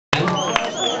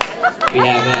We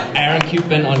have Aaron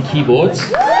Cupin on keyboards.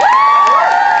 We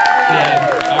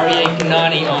have Aryeh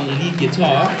Kanani on lead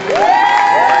guitar.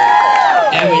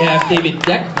 And we have David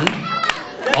Deckman,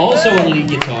 also on lead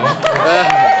guitar.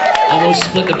 Almost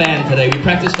split the band today. We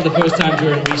practiced for the first time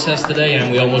during recess today,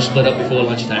 and we almost split up before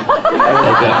lunchtime.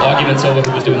 Arguments over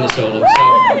who was doing the solo.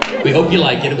 So we hope you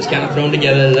like it. It was kind of thrown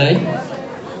together today.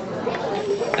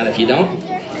 And if you don't,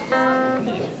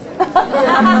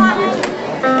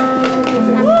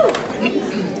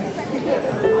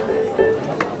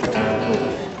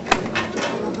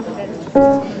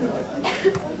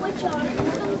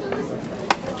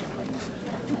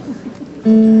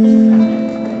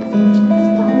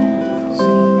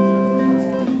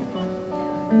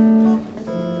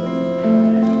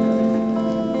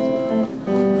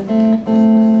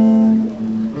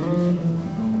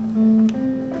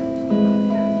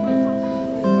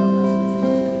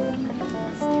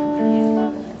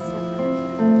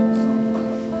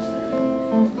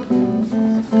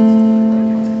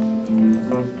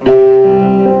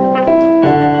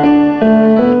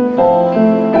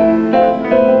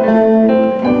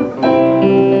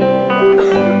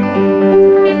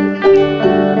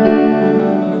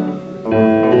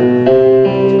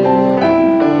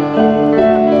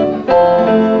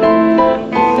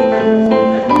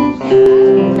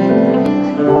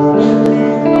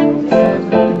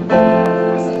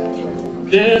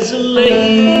 there's a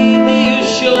lady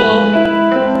ashore,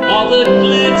 all that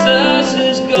glitters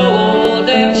is gold,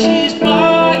 and she's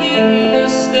buying a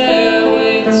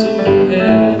stairway to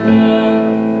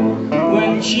heaven.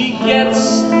 When she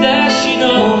gets there, she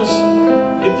knows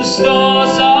if the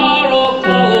stars are all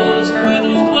closed, with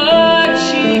a word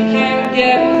she can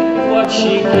get what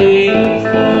she came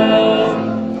for.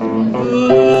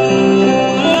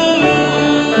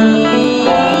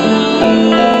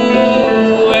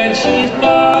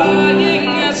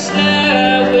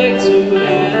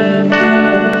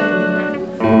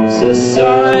 A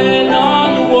sign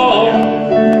on the wall,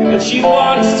 but she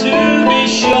wants to be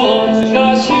sure,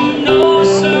 because you know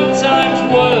sometimes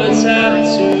words have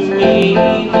two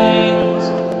meanings.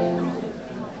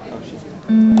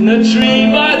 In a tree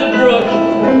by the brook,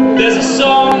 there's a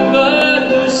songbird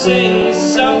who sings.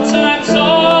 Sometimes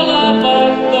all of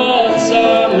our thoughts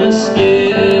are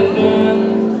misgiven.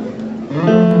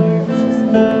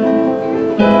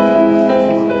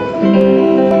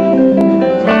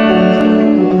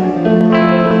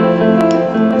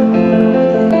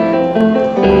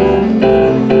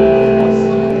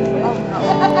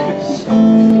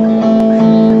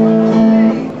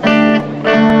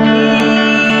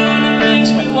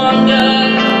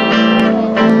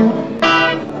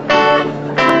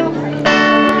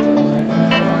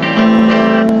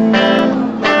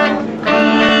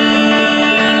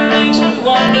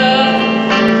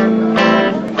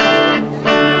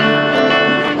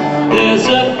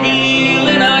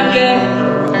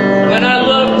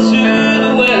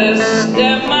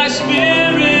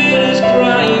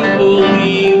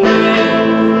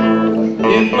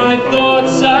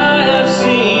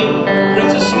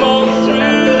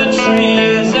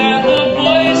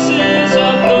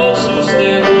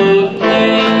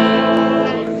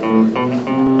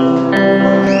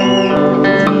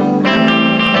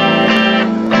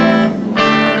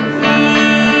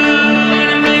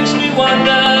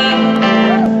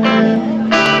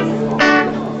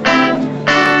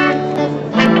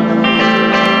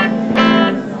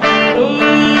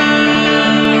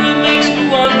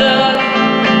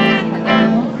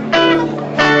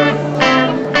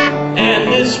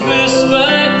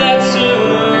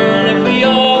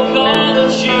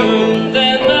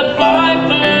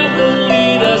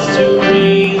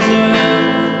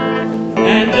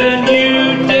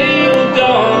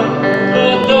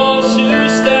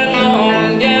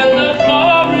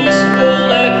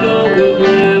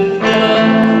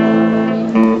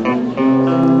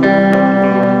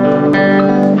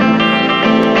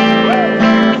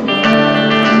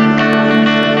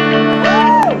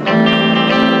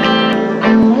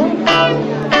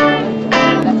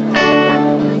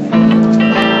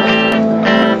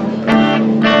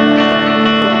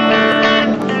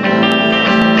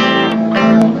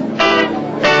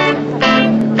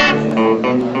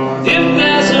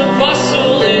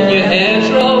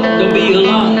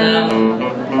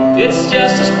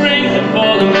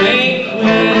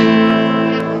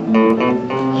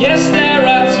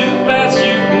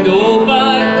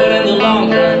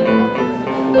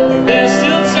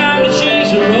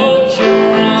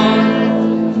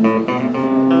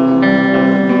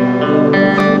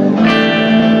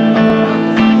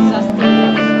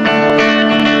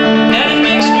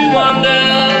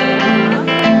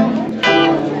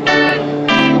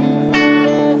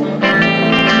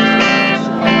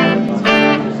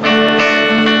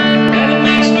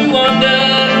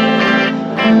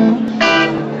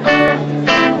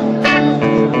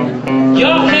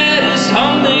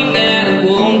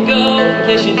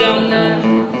 case you don't know,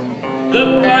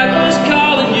 the piper's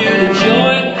calling you to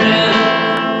join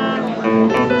them.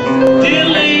 Dear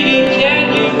lady,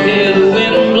 can you hear the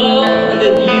wind blow?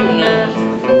 Did you know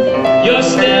your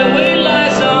stairway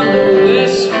lies on the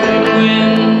whispering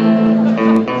wind?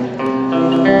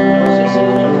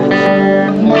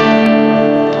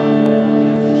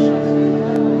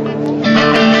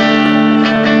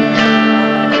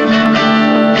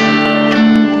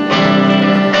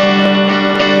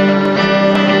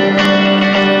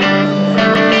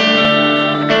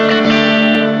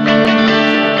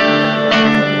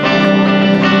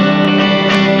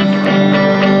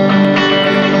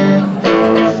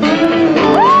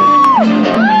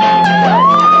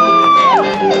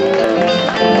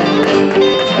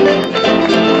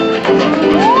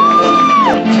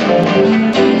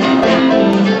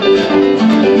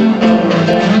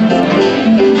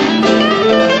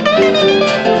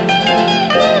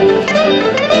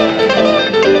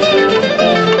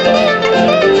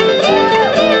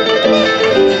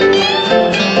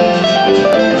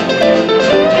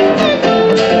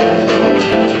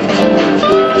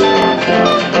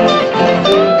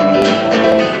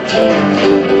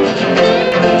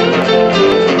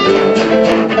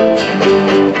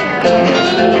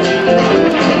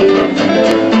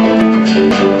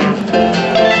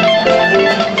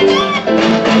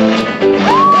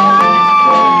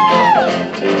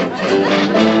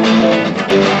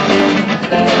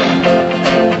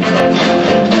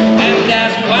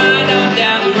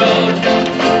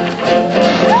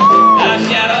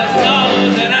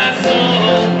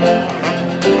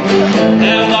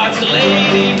 Now watch the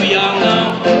lady we all know,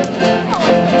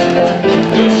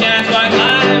 who shines white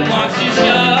light and wants to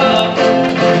show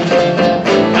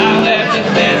how every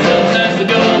pencil turns to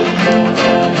gold.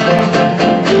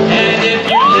 And if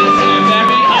you listen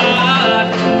very hard,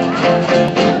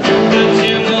 the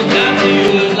tune will come to you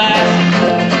at last.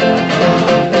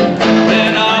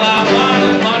 Then all I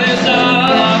want is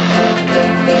love,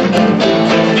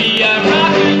 to be a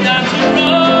rock and not to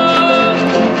roll.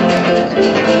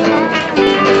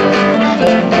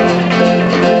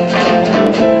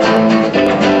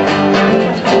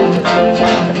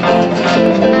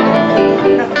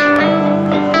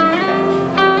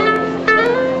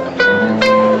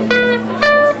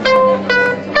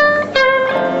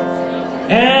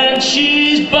 And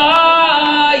she's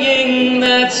buying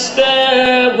that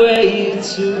stairway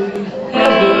to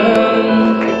heaven.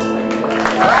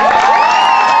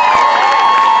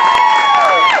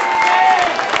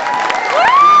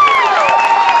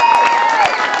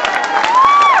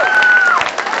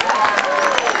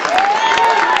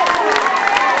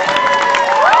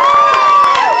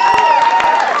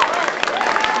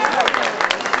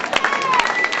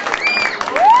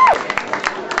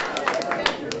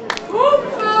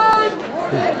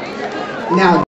 Now